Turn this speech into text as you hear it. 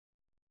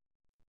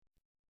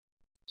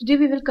Today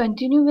we will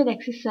continue with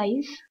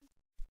exercise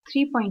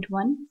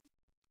 3.1,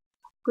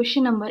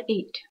 question number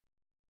 8.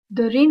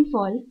 The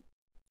rainfall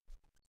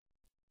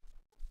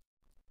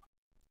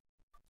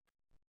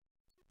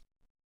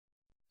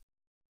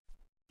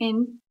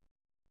in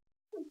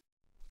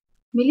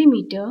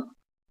millimeter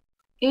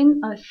in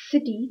a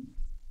city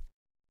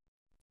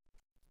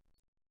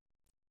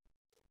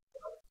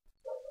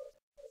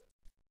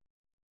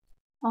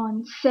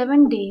on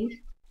 7 days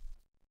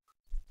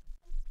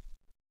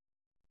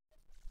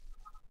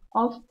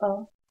of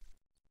a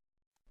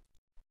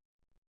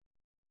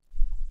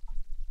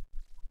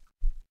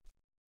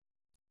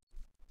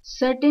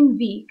certain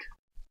week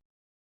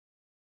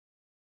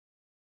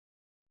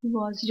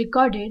was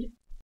recorded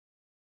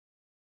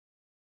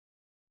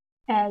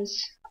as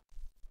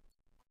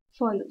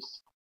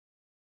follows.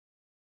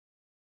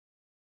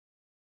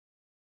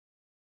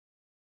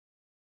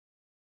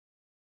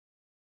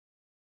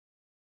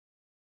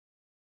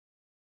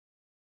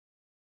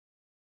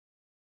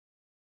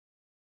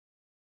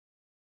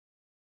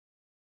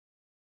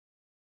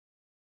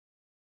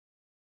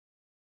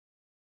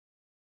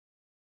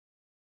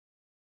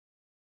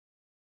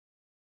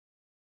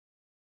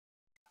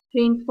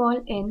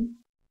 Rainfall in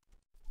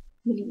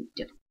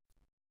millimeter.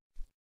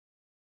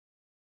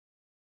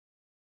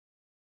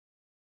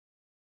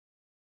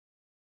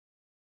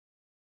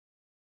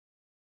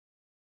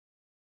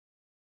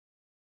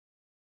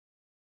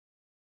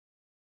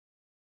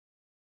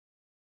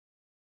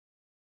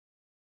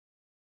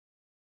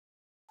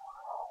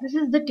 This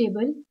is the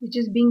table which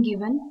is being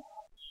given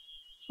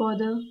for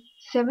the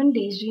 7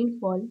 days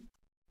rainfall.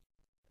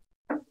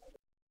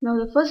 Now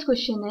the first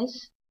question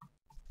is,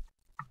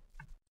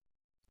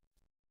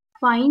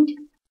 find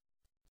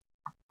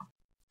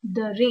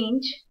the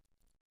range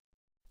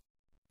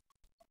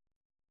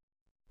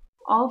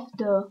of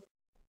the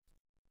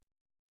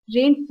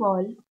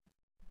rainfall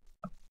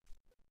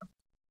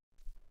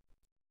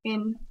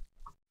in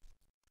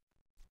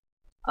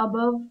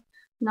above.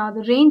 Now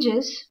the range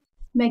is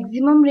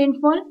maximum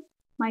rainfall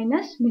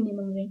minus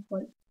minimum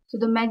rainfall. So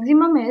the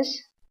maximum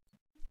is,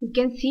 you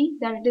can see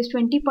that it is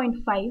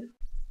 20.5,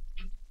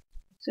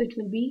 so it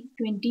will be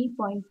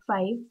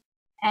 20.5,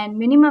 and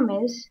minimum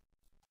is,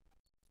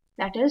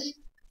 that is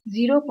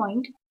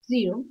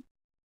 0.0.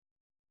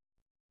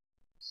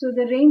 So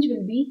the range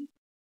will be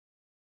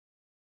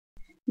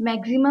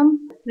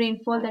maximum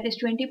rainfall, that is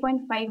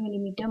 20.5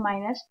 millimeter,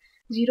 minus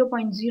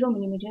 0.0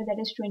 millimeter, that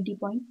is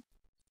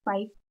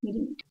 20.5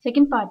 millimeter.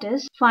 Second part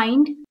is,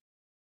 find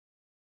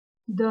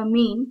the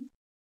mean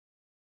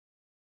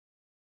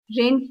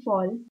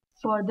rainfall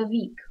for the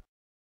week.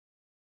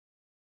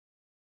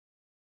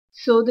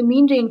 So the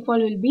mean rainfall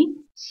will be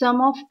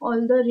sum of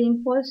all the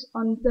rainfalls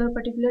on the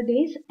particular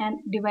days and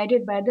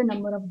divided by the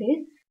number of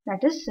days,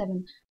 that is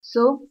 7.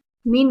 So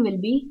mean will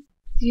be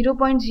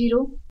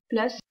 0.0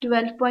 plus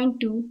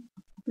 12.2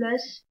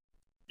 plus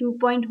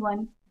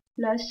 2.1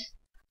 plus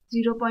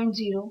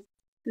 0.0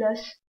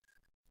 plus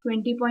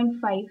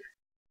 20.5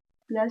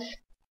 plus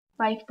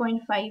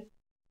 5.5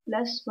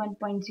 plus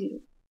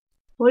 1.0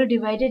 whole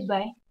divided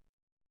by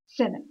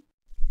 7.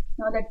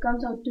 Now that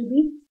comes out to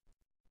be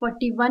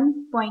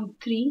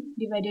 41.3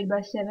 divided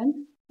by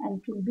 7,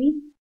 and it will be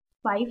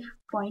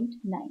 5.9.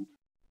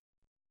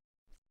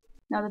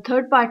 Now the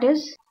third part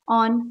is,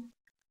 on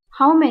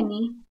how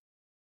many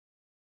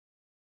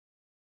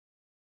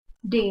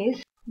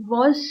days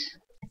was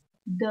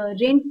the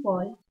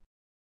rainfall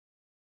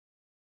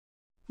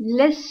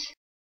less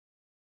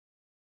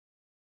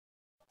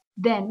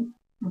than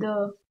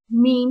the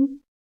mean.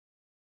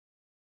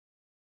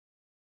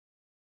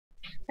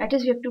 That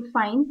is, we have to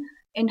find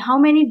in how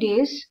many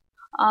days,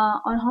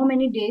 on how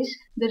many days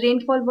the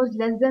rainfall was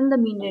less than the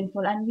mean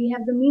rainfall, and we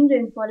have the mean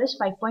rainfall is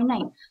 5.9.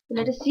 So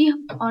let us see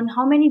on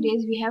how many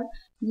days we have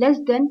less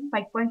than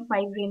 5.5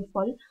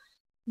 rainfall.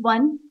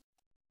 1,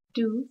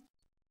 2,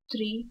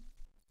 3,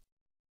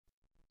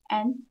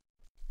 and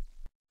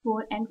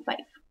 4 and 5.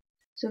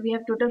 So we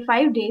have total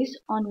 5 days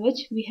on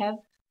which we have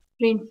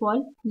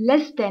rainfall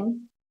less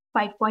than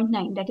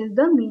 5.9, that is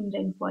the mean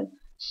rainfall.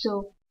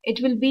 So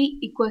it will be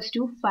equals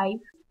to 5.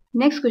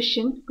 Next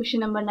question, question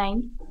number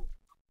 9.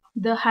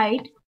 The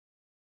height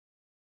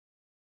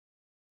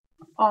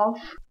of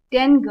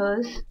 10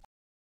 girls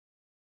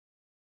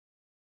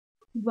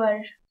were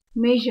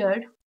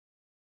measured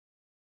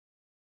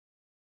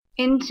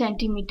in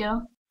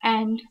centimeter,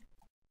 and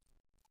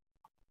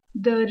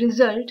the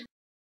result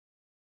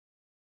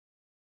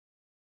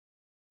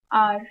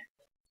are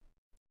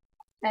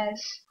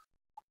as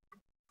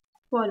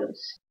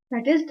follows.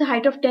 That is, the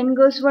height of 10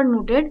 girls were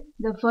noted.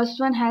 The first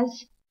one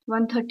has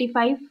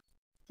 135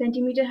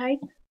 centimeter height,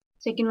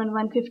 second one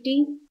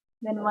 150,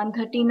 then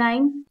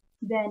 139,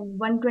 then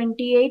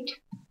 128,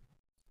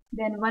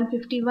 then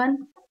 151,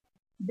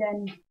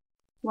 then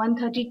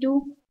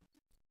 132,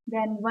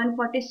 then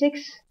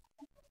 146,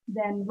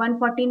 then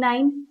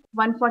 149,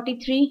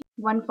 143,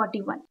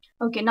 141.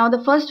 Okay, now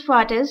the first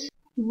part is,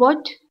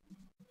 what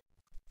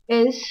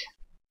is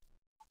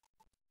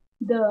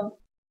the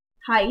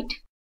height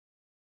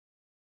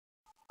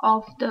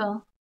of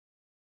the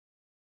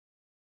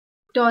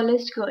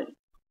tallest girl.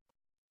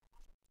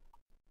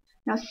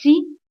 Now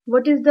see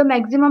what is the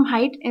maximum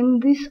height in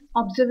this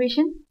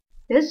observation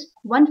is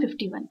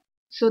 151.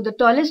 So the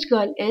tallest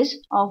girl is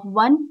of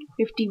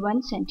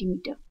 151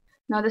 centimeter.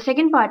 Now the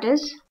second part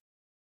is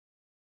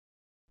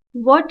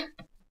what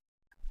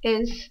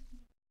is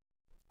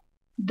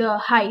the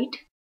height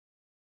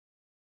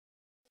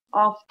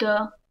of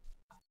the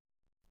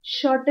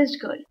shortest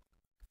girl.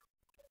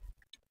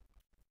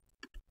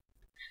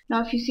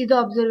 Now if you see the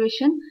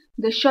observation,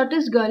 the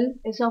shortest girl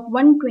is of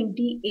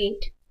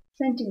 128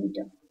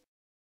 centimeter.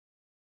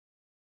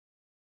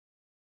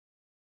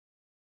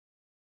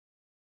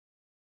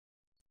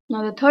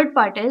 Now the third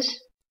part is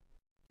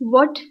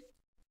what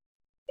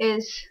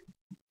is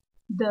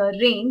the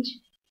range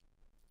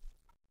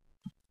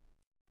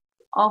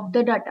of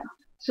the data.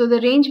 So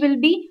the range will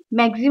be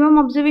maximum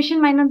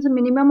observation minus the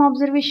minimum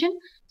observation.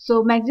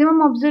 So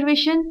maximum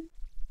observation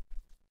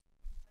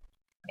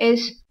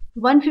is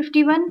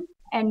 151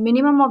 and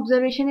minimum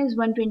observation is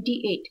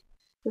 128.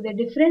 So the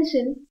difference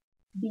will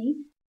be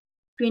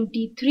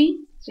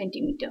 23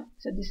 centimeter.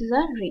 So this is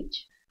our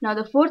range. Now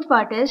the fourth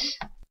part is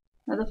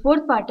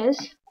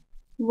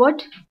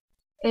what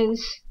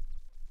is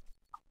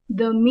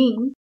the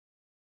mean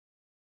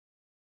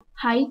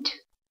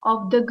height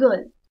of the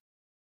girl.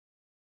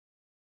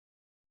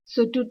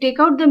 So to take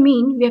out the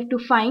mean, we have to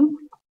find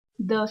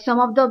the sum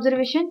of the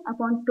observation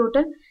upon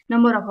total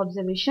number of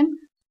observation.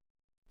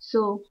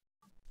 So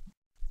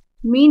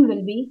mean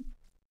will be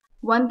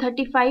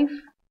 135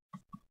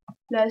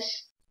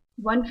 plus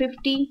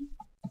 150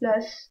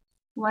 plus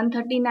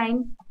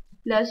 139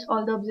 plus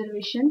all the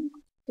observation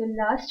till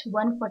last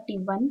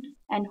 141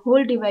 and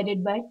whole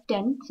divided by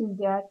 10 since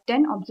there are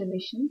 10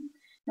 observations.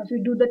 Now if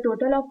we do the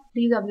total of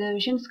these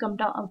observations come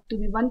out to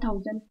be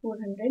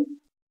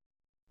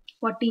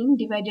 1414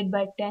 divided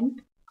by 10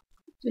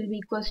 will be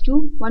equals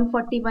to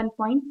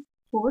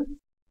 141.4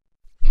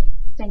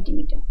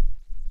 centimeter.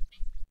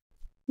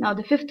 Now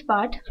the fifth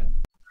part,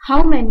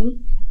 how many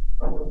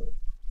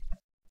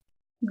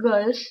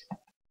girls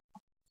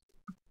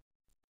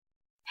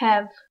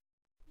have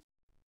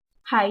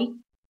height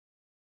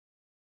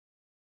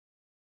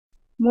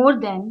more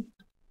than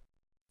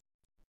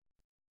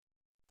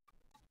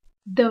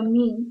the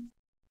mean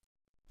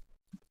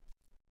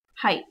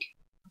height.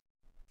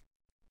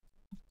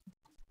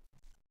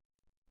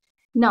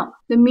 Now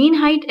the mean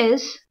height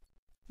is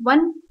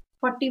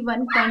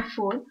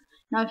 141.4.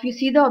 Now if you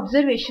see the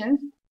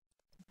observations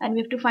and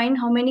we have to find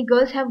how many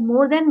girls have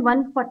more than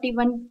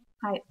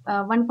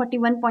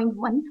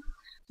 141.1.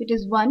 It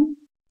is 1,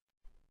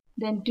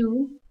 then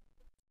 2,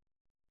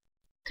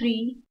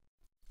 3,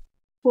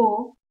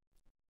 4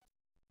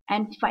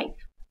 and 5.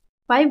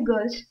 5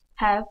 girls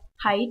have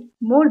height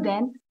more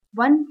than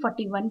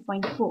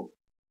 141.4.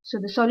 So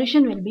the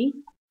solution will be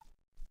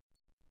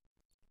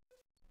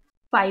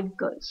 5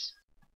 girls.